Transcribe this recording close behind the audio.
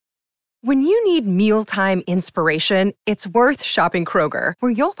When you need mealtime inspiration, it's worth shopping Kroger,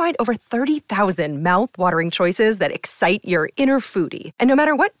 where you'll find over 30,000 mouth-watering choices that excite your inner foodie. And no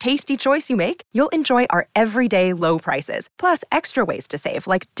matter what tasty choice you make, you'll enjoy our everyday low prices, plus extra ways to save,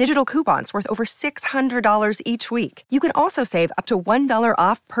 like digital coupons worth over $600 each week. You can also save up to $1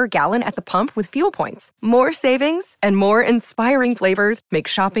 off per gallon at the pump with fuel points. More savings and more inspiring flavors make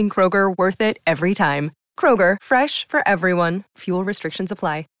shopping Kroger worth it every time. Kroger, fresh for everyone. Fuel restrictions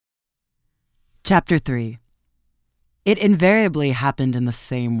apply. Chapter 3. It invariably happened in the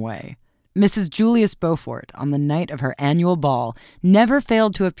same way. Mrs. Julius Beaufort, on the night of her annual ball, never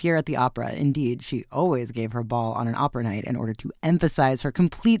failed to appear at the opera. Indeed, she always gave her ball on an opera night in order to emphasize her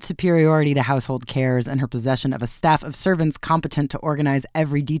complete superiority to household cares and her possession of a staff of servants competent to organize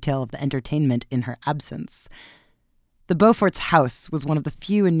every detail of the entertainment in her absence. The Beauforts' house was one of the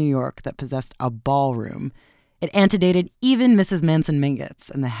few in New York that possessed a ballroom. It antedated even Mrs. Manson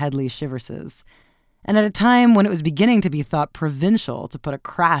Mingott's and the Headley Chiverses. And at a time when it was beginning to be thought provincial to put a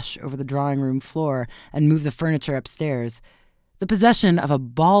crash over the drawing room floor and move the furniture upstairs, the possession of a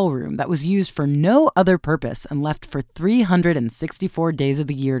ballroom that was used for no other purpose and left for 364 days of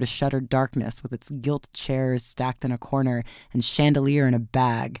the year to shutter darkness with its gilt chairs stacked in a corner and chandelier in a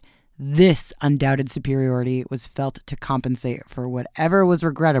bag, this undoubted superiority was felt to compensate for whatever was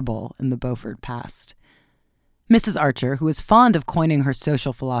regrettable in the Beaufort past. Mrs. Archer, who was fond of coining her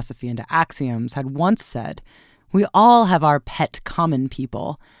social philosophy into axioms, had once said, "We all have our pet common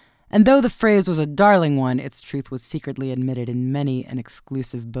people." And though the phrase was a darling one, its truth was secretly admitted in many an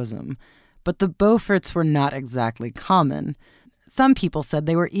exclusive bosom. But the Beauforts were not exactly common. Some people said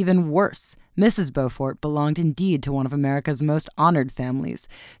they were even worse. Mrs. Beaufort belonged indeed to one of America's most honored families.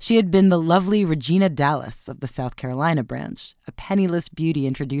 She had been the lovely Regina Dallas of the South Carolina branch, a penniless beauty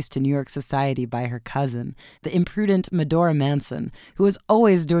introduced to New York society by her cousin, the imprudent Medora Manson, who was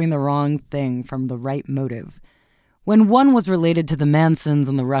always doing the wrong thing from the right motive. When one was related to the Mansons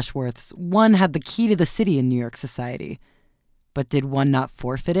and the Rushworths, one had the key to the city in New York society. But did one not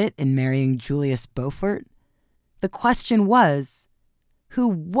forfeit it in marrying Julius Beaufort? The question was, who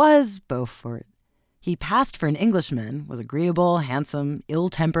was Beaufort? He passed for an Englishman, was agreeable, handsome,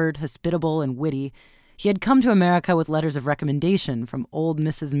 ill-tempered, hospitable, and witty. He had come to America with letters of recommendation from old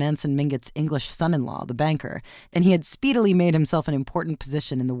Mrs. Manson Mingott's English son-in-law, the banker, and he had speedily made himself an important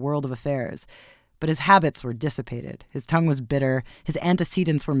position in the world of affairs. But his habits were dissipated, his tongue was bitter, his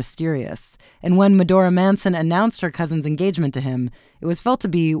antecedents were mysterious, and when Medora Manson announced her cousin's engagement to him, it was felt to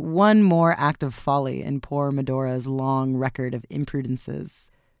be one more act of folly in poor Medora's long record of imprudences.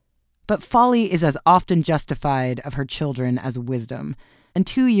 But folly is as often justified of her children as wisdom, and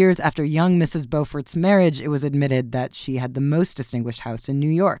 2 years after young Mrs. Beaufort's marriage, it was admitted that she had the most distinguished house in New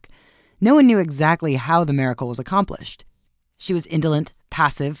York. No one knew exactly how the miracle was accomplished. She was indolent,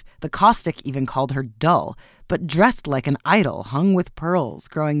 passive, the caustic even called her dull, but dressed like an idol, hung with pearls,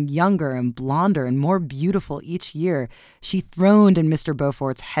 growing younger and blonder and more beautiful each year. She throned in Mr.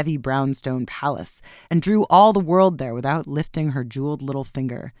 Beaufort's heavy brownstone palace and drew all the world there without lifting her jeweled little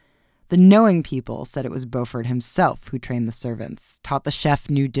finger. The knowing people said it was Beaufort himself who trained the servants, taught the chef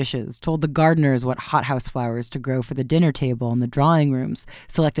new dishes, told the gardeners what hothouse flowers to grow for the dinner table and the drawing rooms,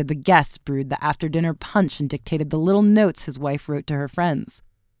 selected the guests, brewed the after-dinner punch, and dictated the little notes his wife wrote to her friends.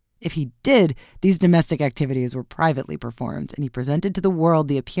 If he did, these domestic activities were privately performed, and he presented to the world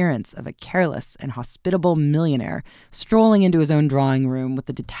the appearance of a careless and hospitable millionaire, strolling into his own drawing room with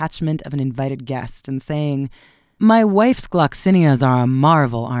the detachment of an invited guest and saying, "My wife's gloxinias are a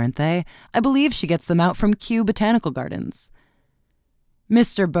marvel, aren't they? I believe she gets them out from Kew Botanical Gardens."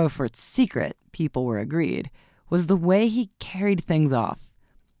 Mr. Beaufort's secret, people were agreed, was the way he carried things off.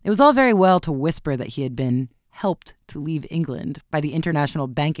 It was all very well to whisper that he had been helped to leave England by the international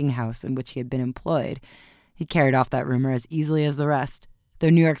banking house in which he had been employed. He carried off that rumor as easily as the rest. Though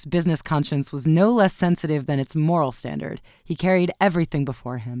New York's business conscience was no less sensitive than its moral standard, he carried everything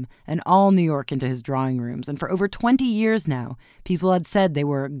before him and all New York into his drawing rooms, and for over 20 years now, people had said they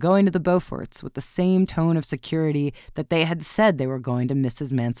were going to the Beauforts with the same tone of security that they had said they were going to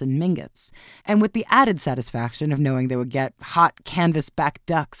Mrs. Manson Mingott's, and with the added satisfaction of knowing they would get hot canvas-back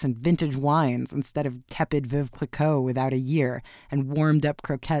ducks and vintage wines instead of tepid Veuve Clicquot without a year and warmed-up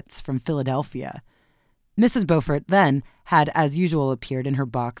croquettes from Philadelphia. Mrs. Beaufort, then, had as usual appeared in her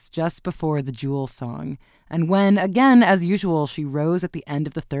box just before the Jewel song, and when, again as usual, she rose at the end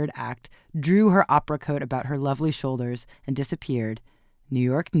of the third act, drew her opera coat about her lovely shoulders, and disappeared, New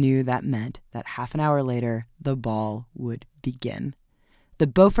York knew that meant that half an hour later the ball would begin. The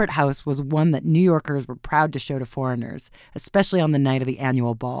Beaufort house was one that New Yorkers were proud to show to foreigners, especially on the night of the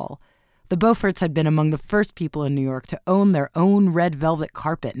annual ball. The Beauforts had been among the first people in New York to own their own red velvet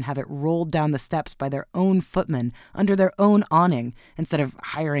carpet and have it rolled down the steps by their own footmen under their own awning instead of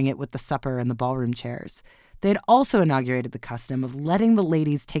hiring it with the supper and the ballroom chairs. They had also inaugurated the custom of letting the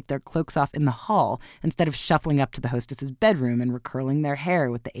ladies take their cloaks off in the hall instead of shuffling up to the hostess's bedroom and recurling their hair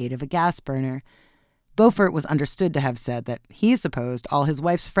with the aid of a gas burner. Beaufort was understood to have said that he supposed all his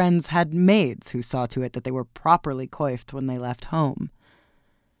wife's friends had maids who saw to it that they were properly coiffed when they left home.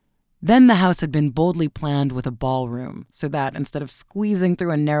 Then the house had been boldly planned with a ballroom, so that instead of squeezing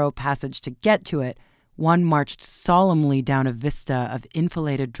through a narrow passage to get to it, one marched solemnly down a vista of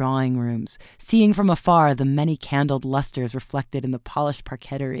enfiladed drawing rooms, seeing from afar the many candled lustres reflected in the polished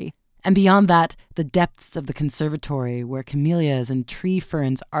parquetry, and beyond that, the depths of the conservatory where camellias and tree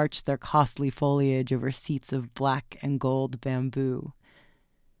ferns arched their costly foliage over seats of black and gold bamboo.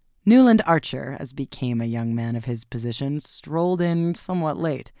 Newland Archer, as became a young man of his position, strolled in somewhat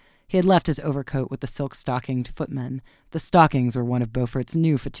late. He had left his overcoat with the silk-stockinged footmen. The stockings were one of Beaufort's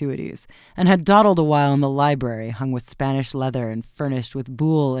new fatuities, and had dawdled a while in the library, hung with Spanish leather and furnished with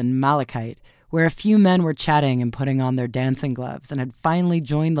buhl and malachite, where a few men were chatting and putting on their dancing gloves, and had finally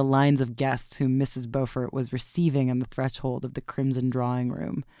joined the lines of guests whom Mrs. Beaufort was receiving on the threshold of the crimson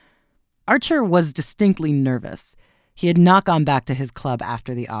drawing-room. Archer was distinctly nervous. He had not gone back to his club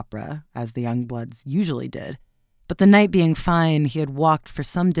after the opera, as the young bloods usually did, but the night being fine, he had walked for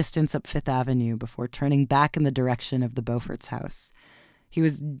some distance up Fifth Avenue before turning back in the direction of the Beauforts' house. He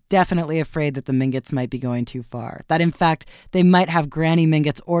was definitely afraid that the Mingotts might be going too far, that in fact they might have Granny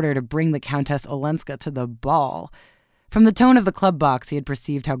Mingot's order to bring the Countess Olenska to the ball. From the tone of the club box, he had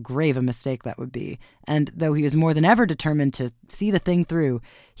perceived how grave a mistake that would be, and though he was more than ever determined to see the thing through,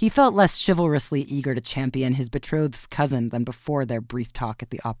 he felt less chivalrously eager to champion his betrothed's cousin than before their brief talk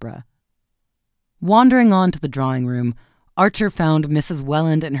at the opera. Wandering on to the drawing-room, Archer found Mrs.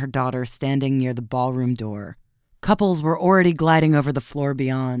 Welland and her daughter standing near the ballroom door. Couples were already gliding over the floor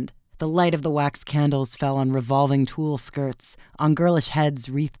beyond. The light of the wax candles fell on revolving tulle skirts, on girlish heads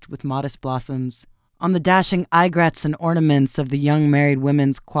wreathed with modest blossoms, on the dashing aigrettes and ornaments of the young married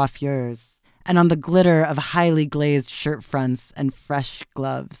women's coiffures, and on the glitter of highly glazed shirt fronts and fresh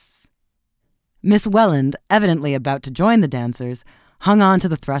gloves. Miss Welland, evidently about to join the dancers, hung on to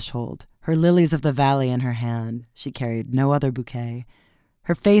the threshold, her lilies of the valley in her hand. She carried no other bouquet.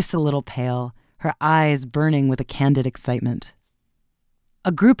 Her face a little pale, her eyes burning with a candid excitement.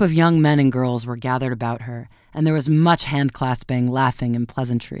 A group of young men and girls were gathered about her, and there was much hand-clasping, laughing, and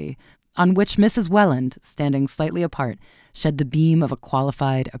pleasantry, on which Mrs. Welland, standing slightly apart, shed the beam of a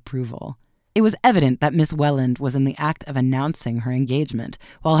qualified approval. It was evident that Miss Welland was in the act of announcing her engagement,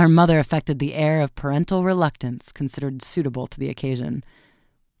 while her mother affected the air of parental reluctance considered suitable to the occasion.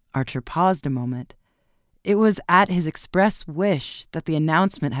 Archer paused a moment. It was at his express wish that the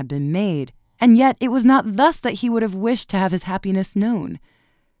announcement had been made, and yet it was not thus that he would have wished to have his happiness known.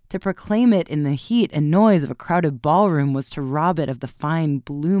 To proclaim it in the heat and noise of a crowded ballroom was to rob it of the fine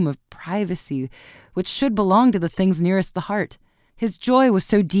bloom of privacy which should belong to the things nearest the heart. His joy was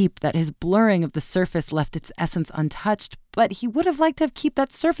so deep that his blurring of the surface left its essence untouched, but he would have liked to keep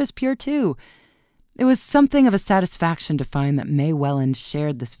that surface pure too. It was something of a satisfaction to find that May Welland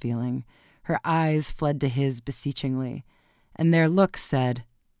shared this feeling. Her eyes fled to his beseechingly, and their looks said,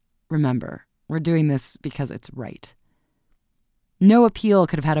 "Remember, we're doing this because it's right." No appeal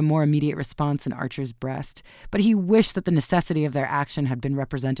could have had a more immediate response in Archer's breast, but he wished that the necessity of their action had been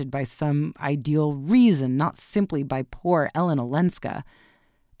represented by some ideal reason, not simply by poor Ellen Olenska.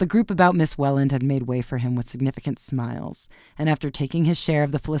 The group about Miss Welland had made way for him with significant smiles, and after taking his share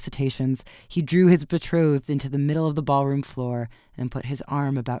of the felicitations, he drew his betrothed into the middle of the ballroom floor and put his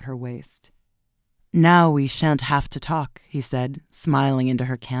arm about her waist. "Now we shan't have to talk," he said, smiling into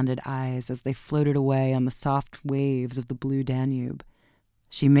her candid eyes as they floated away on the soft waves of the blue Danube.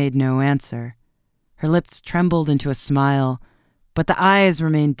 She made no answer. Her lips trembled into a smile, but the eyes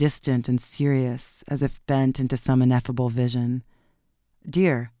remained distant and serious, as if bent into some ineffable vision.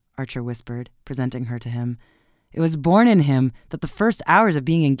 "Dear," Archer whispered, presenting her to him. It was born in him that the first hours of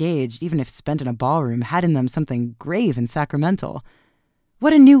being engaged, even if spent in a ballroom, had in them something grave and sacramental.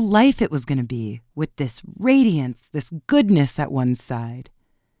 What a new life it was going to be, with this radiance, this goodness at one's side.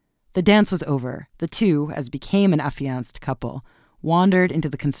 The dance was over. The two, as became an affianced couple, wandered into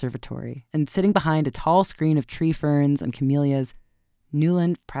the conservatory, and sitting behind a tall screen of tree ferns and camellias,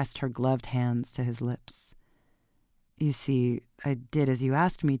 Newland pressed her gloved hands to his lips. "You see, I did as you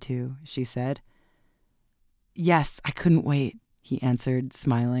asked me to," she said. "Yes, I couldn't wait," he answered,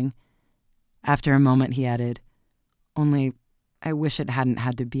 smiling. After a moment, he added, "Only I wish it hadn't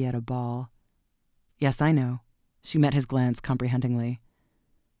had to be at a ball." "Yes, I know." She met his glance comprehendingly.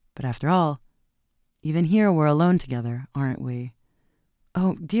 But after all, even here we're alone together, aren't we?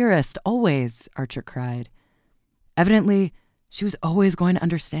 Oh, dearest, always, Archer cried. Evidently, she was always going to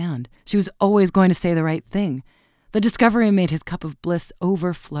understand. She was always going to say the right thing. The discovery made his cup of bliss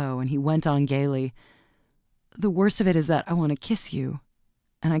overflow, and he went on gaily. The worst of it is that I want to kiss you,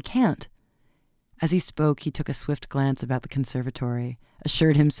 and I can't. As he spoke, he took a swift glance about the conservatory,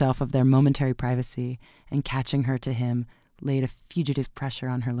 assured himself of their momentary privacy, and catching her to him, laid a fugitive pressure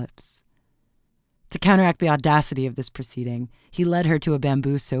on her lips. To counteract the audacity of this proceeding, he led her to a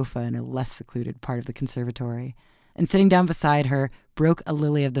bamboo sofa in a less secluded part of the conservatory, and sitting down beside her, broke a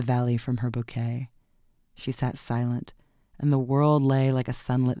lily of the valley from her bouquet. She sat silent, and the world lay like a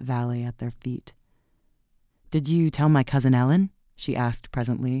sunlit valley at their feet. "Did you tell my cousin Ellen?" she asked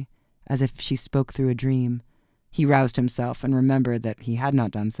presently, as if she spoke through a dream. He roused himself and remembered that he had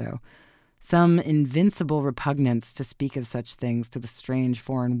not done so. Some invincible repugnance to speak of such things to the strange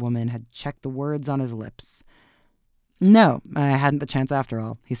foreign woman had checked the words on his lips. "No, I hadn't the chance after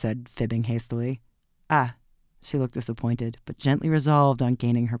all," he said, fibbing hastily. "Ah." She looked disappointed, but gently resolved on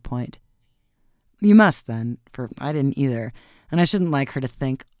gaining her point. "You must, then, for I didn't either, and I shouldn't like her to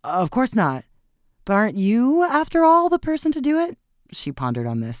think, of course not. But aren't you, after all, the person to do it?" She pondered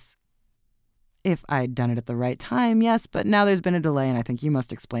on this. "If I'd done it at the right time, yes, but now there's been a delay, and I think you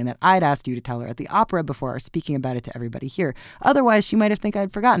must explain that I'd asked you to tell her at the opera before speaking about it to everybody here. Otherwise, she might have think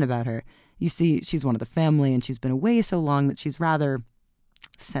I'd forgotten about her. You see, she's one of the family, and she's been away so long that she's rather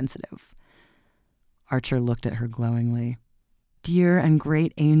sensitive." Archer looked at her glowingly. "Dear and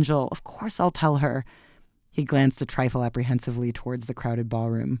great angel, of course I'll tell her." He glanced a trifle apprehensively towards the crowded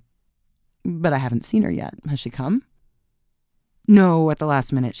ballroom. "But I haven't seen her yet. Has she come?" "No, at the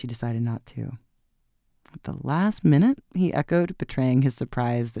last minute she decided not to." "At the last minute?" he echoed, betraying his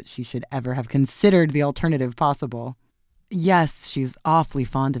surprise that she should ever have considered the alternative possible. "Yes, she's awfully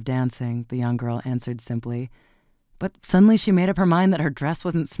fond of dancing," the young girl answered simply. "But suddenly she made up her mind that her dress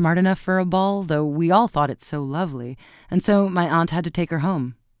wasn't smart enough for a ball, though we all thought it so lovely, and so my aunt had to take her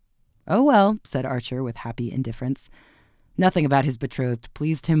home." "Oh, well," said Archer with happy indifference. Nothing about his betrothed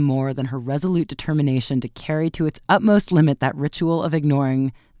pleased him more than her resolute determination to carry to its utmost limit that ritual of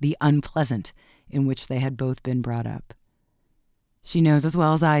ignoring the unpleasant in which they had both been brought up. "She knows as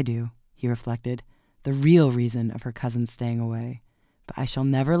well as I do," he reflected, "the real reason of her cousin's staying away. But I shall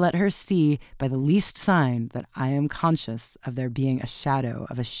never let her see by the least sign that I am conscious of there being a shadow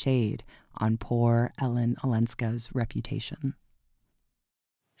of a shade on poor Ellen Olenska's reputation."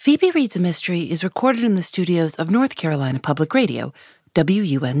 Phoebe Reads a Mystery is recorded in the studios of North Carolina Public Radio,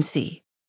 WUNC.